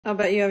I'll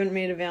bet you haven't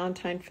made a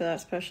Valentine for that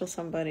special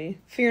somebody.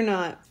 Fear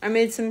not. I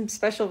made some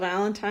special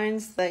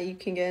Valentines that you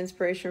can get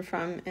inspiration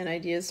from and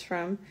ideas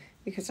from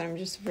because I'm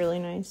just really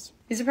nice.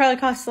 These would probably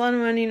cost a lot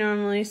of money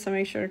normally, so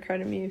make sure to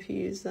credit me if you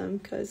use them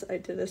because I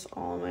did this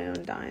all on my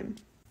own dime.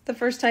 The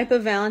first type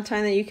of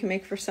Valentine that you can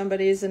make for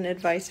somebody is an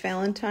advice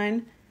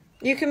Valentine.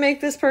 You can make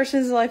this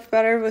person's life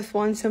better with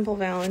one simple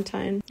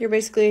Valentine. You're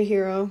basically a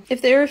hero.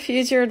 If they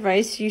refuse your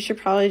advice, you should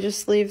probably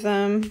just leave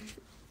them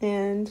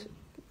and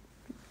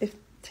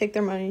take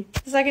their money.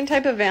 The second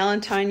type of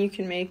Valentine you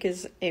can make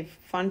is a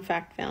fun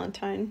fact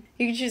Valentine.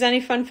 You can choose any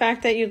fun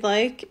fact that you'd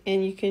like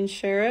and you can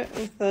share it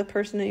with the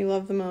person that you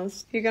love the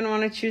most. You're going to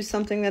want to choose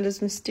something that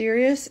is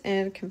mysterious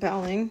and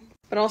compelling,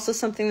 but also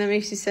something that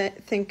makes you say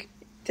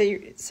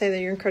that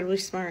you're incredibly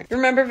smart.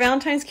 Remember,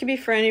 Valentines can be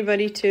for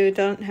anybody too. It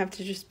don't have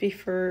to just be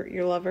for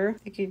your lover.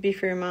 It could be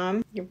for your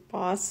mom, your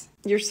boss,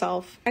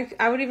 yourself.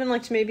 I would even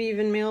like to maybe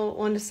even mail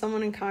one to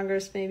someone in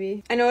Congress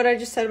maybe. I know what I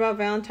just said about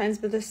Valentines,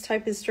 but this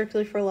type is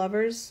strictly for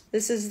lovers.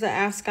 This is the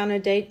ask on a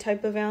date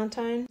type of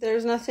Valentine.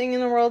 There's nothing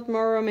in the world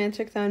more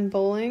romantic than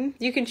bowling.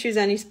 You can choose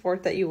any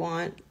sport that you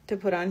want to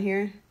put on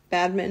here.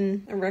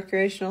 Badminton, a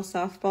recreational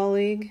softball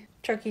league,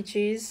 Chuck E.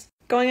 Cheese.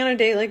 Going on a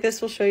date like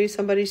this will show you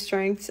somebody's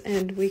strengths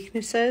and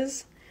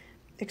weaknesses.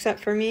 Except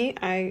for me,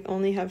 I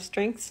only have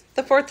strengths.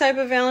 The fourth type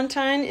of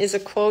Valentine is a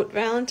quote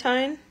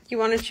Valentine. You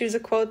want to choose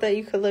a quote that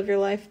you could live your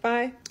life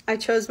by. I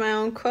chose my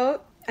own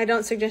quote. I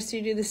don't suggest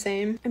you do the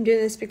same. I'm doing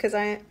this because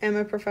I am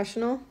a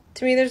professional.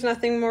 To me, there's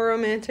nothing more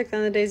romantic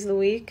than the days of the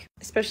week,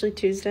 especially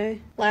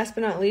Tuesday. Last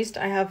but not least,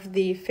 I have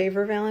the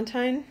favor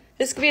Valentine.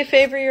 This could be a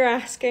favor you're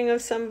asking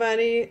of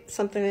somebody,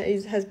 something that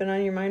has been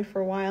on your mind for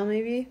a while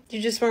maybe. You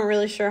just weren't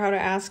really sure how to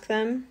ask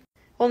them.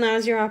 Well,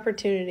 now's your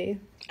opportunity.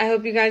 I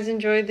hope you guys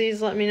enjoyed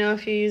these. Let me know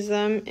if you use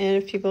them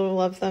and if people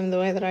love them the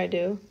way that I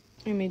do.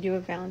 I made you a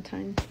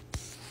Valentine.